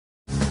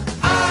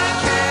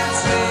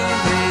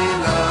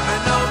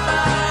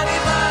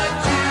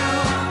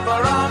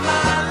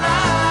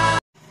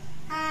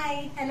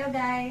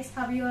guys,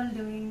 how are you all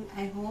doing?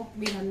 I hope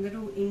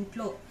meerandaru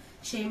intlo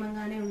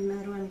క్షేమంగానే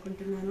ఉన్నారు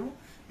అనుకుంటున్నాను.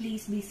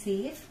 Please be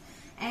safe.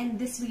 And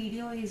this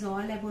video is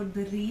all about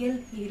the real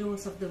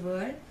heroes of the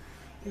world.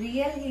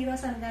 Real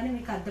heroes అనగానే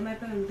మీకు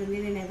అర్థమైపోయి ఉంటుంది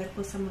నేను ఎవరి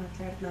కోసం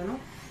మాట్లాడుతున్నాను.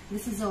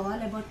 This is all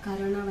about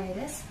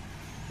coronavirus.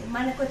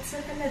 మనకు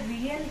వచ్చేసరికల్లా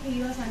రియల్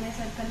హీరోస్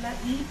అనేసరికల్లా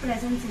ఈ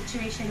ప్రెసెంట్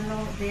సిచ్యువేషన్లో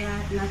they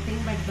are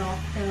nothing but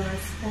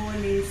doctors,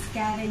 police,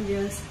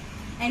 scavengers,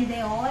 and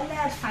they all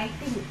are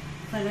fighting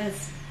for us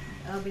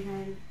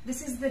behind. This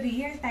is the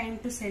real time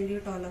to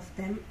salute all of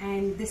them,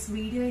 and this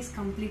video is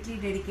completely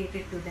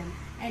dedicated to them.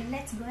 And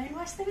let's go and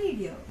watch the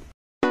video.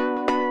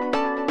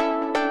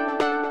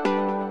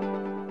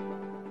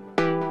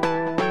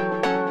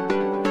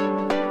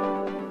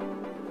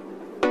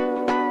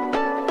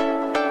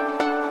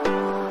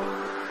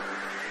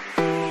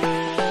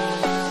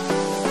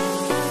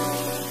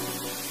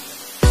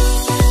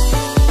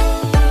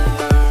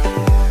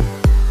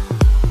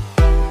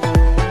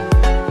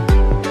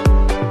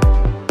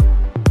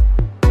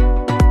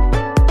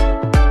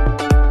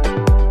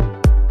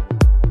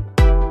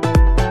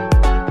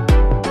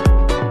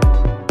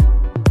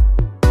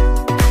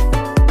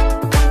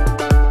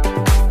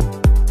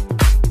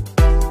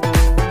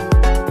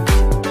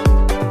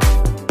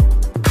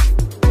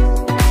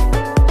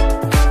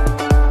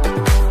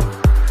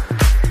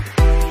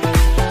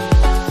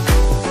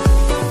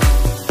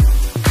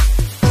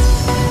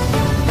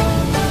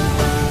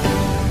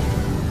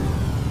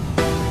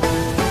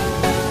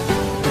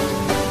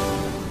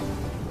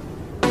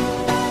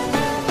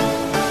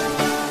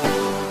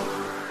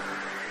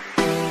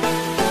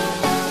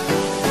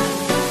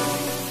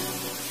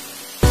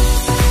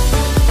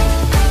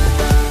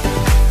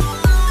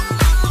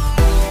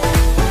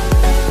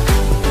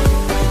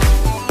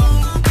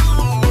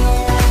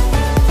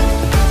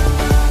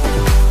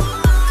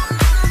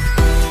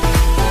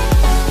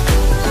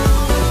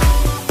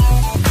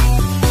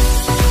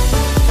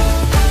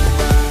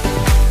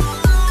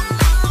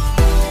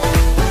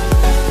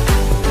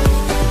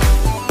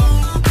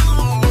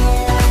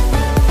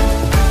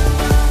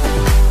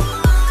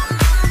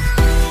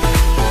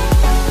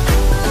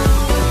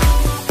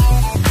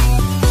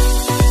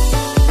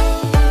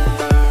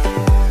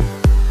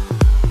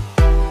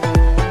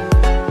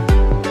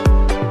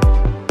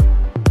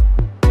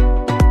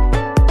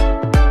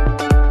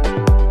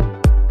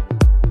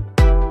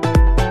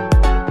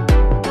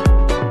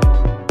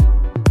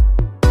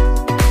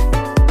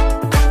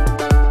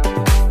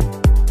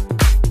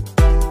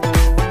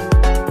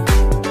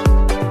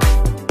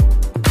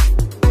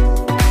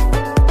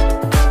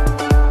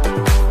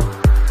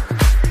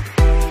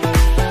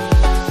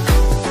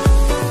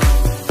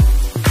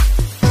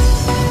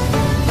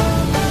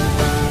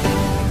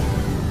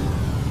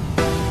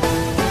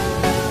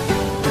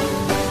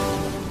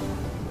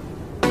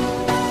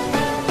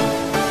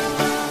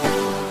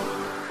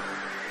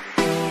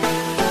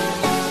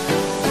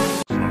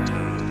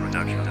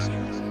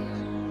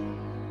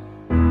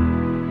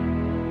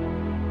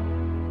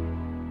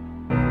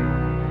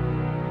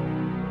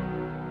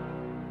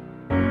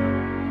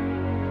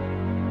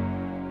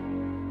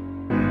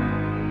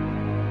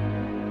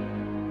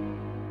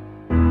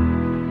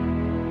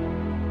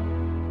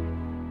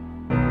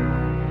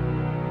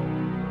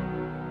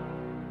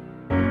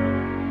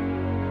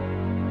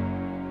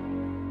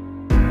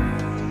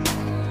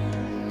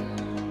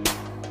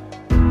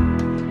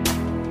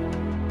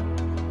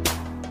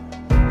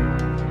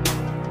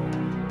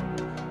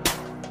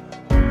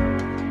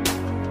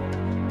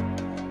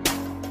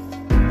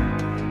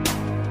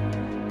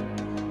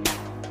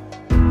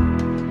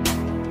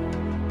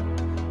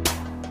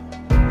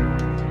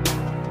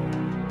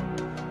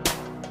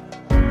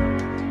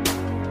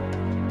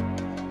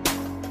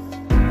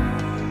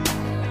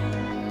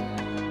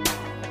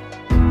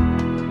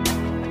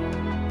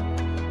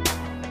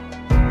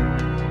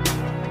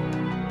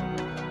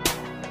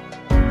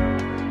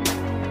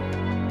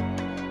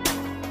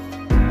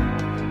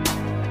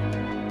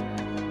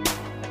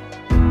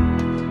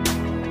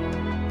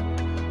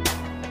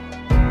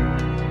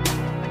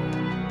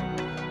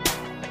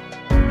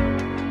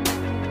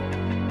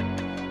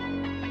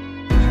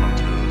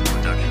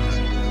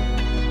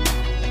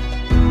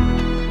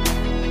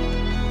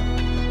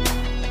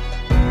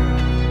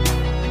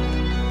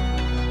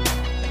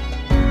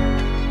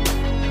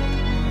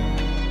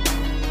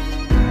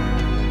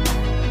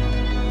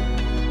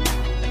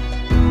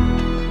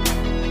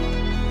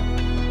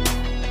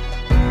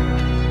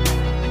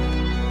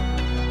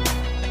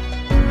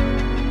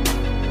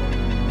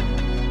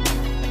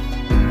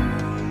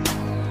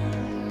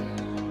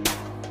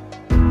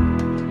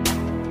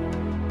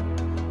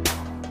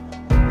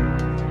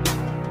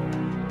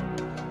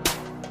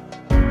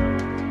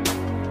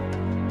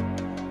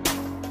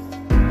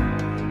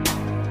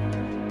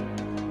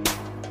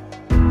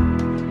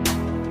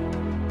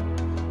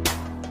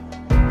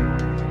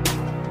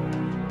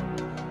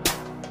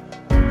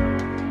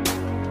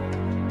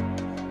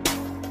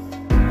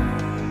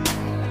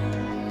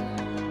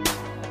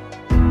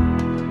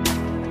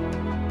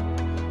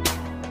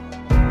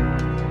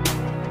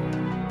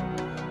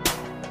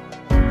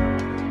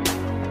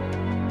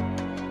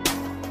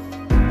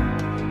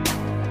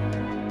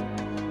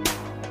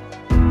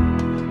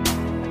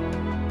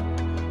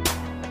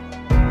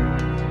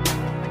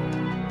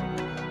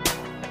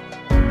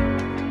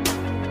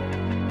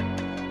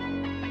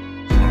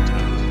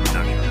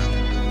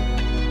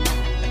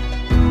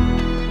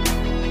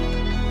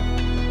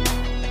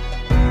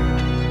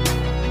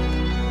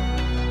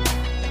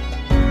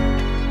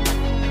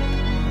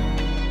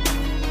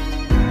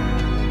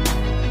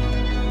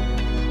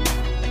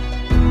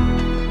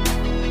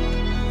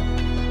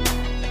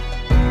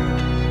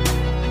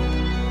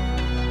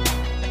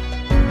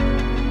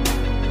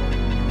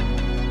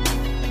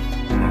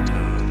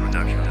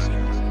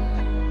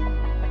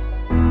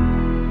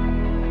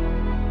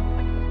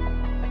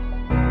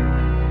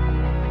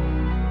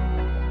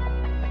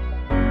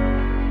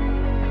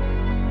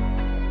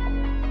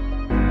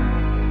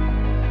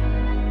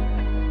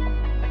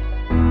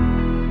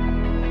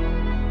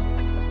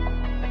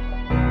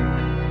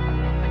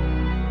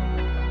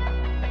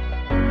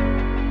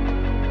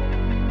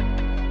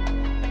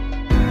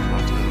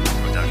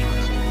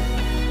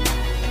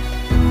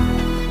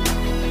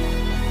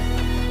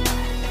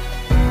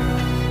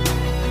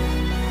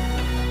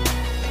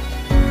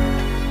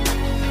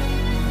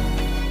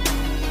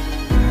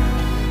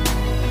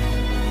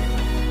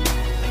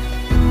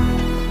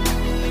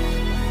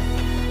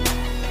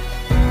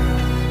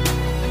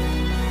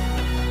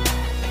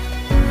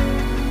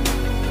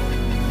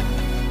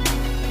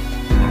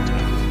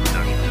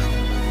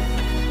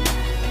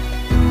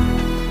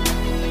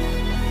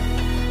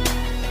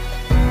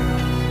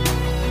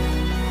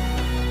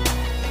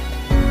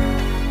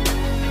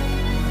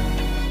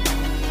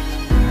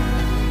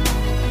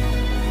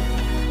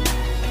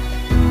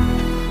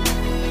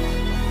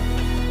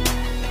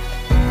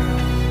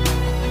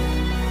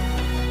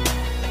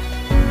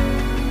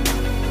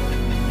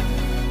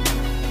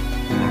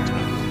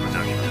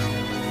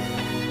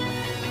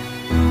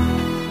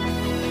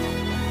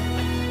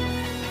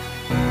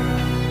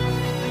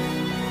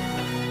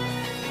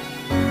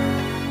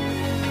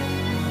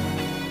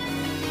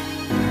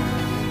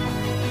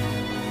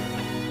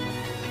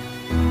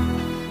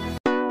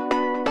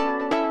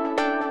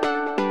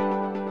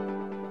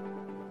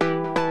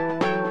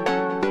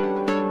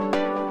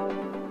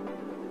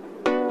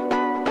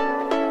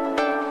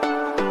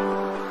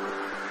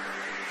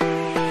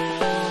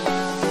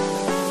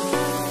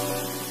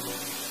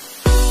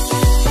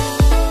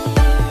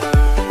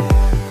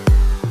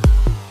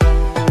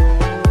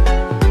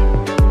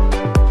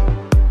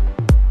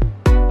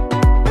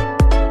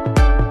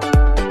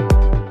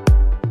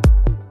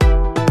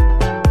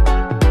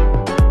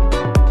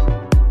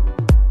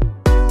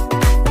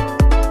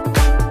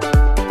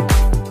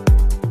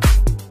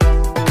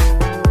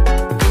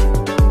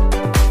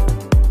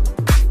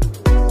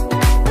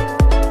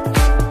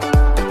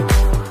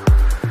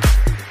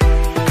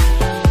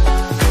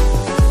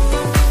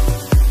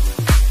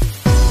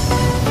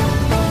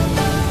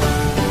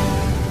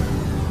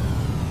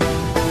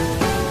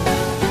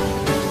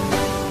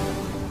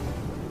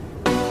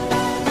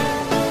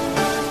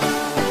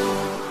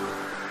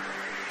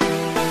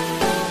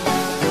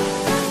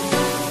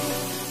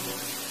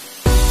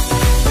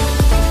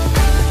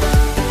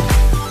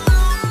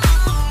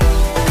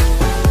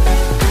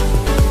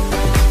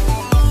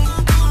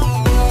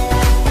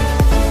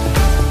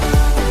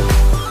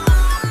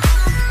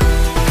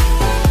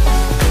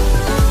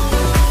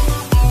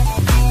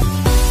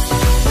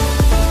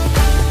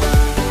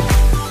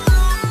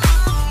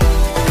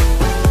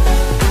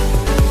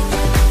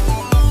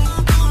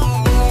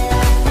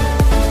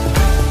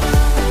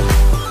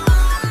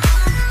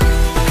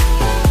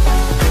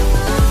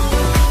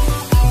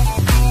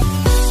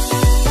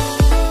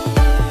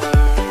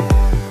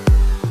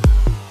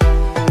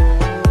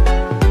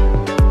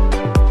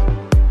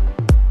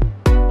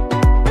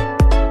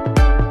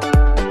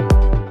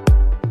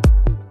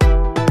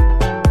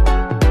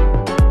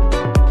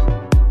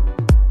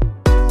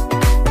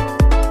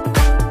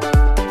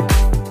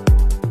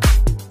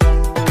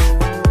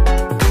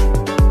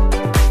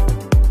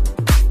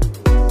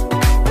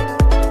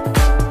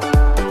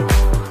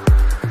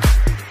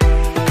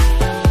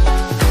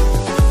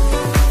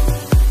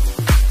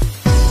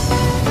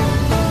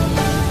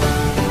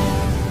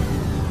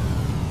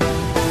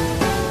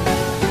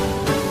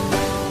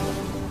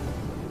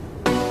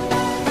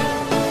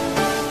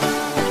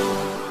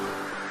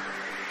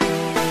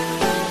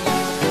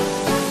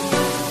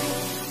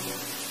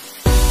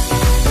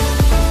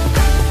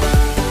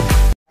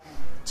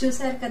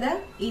 చూసారు కదా,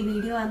 ఈ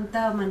వీడియో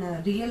అంతా మన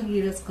real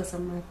heroes కోసం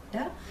అన్నమాట.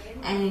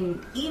 అండ్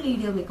ఈ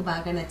వీడియో మీకు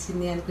బాగా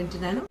నచ్చింది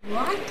అనుకుంటున్నాను.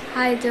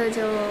 హాయ్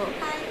జోజో,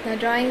 నా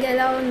డ్రాయింగ్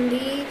ఎలా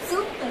ఉంది?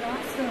 Super,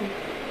 awesome.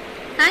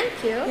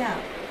 Thank you.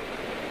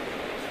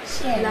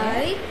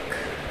 Like,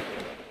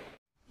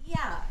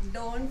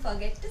 don't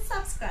forget to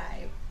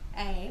subscribe.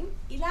 And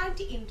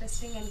ఇలాంటి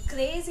ఇంట్రెస్టింగ్ అండ్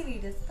క్రేజీ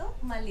వీడియోస్తో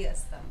మళ్ళీ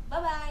వస్తాం.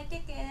 Bye,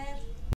 take care.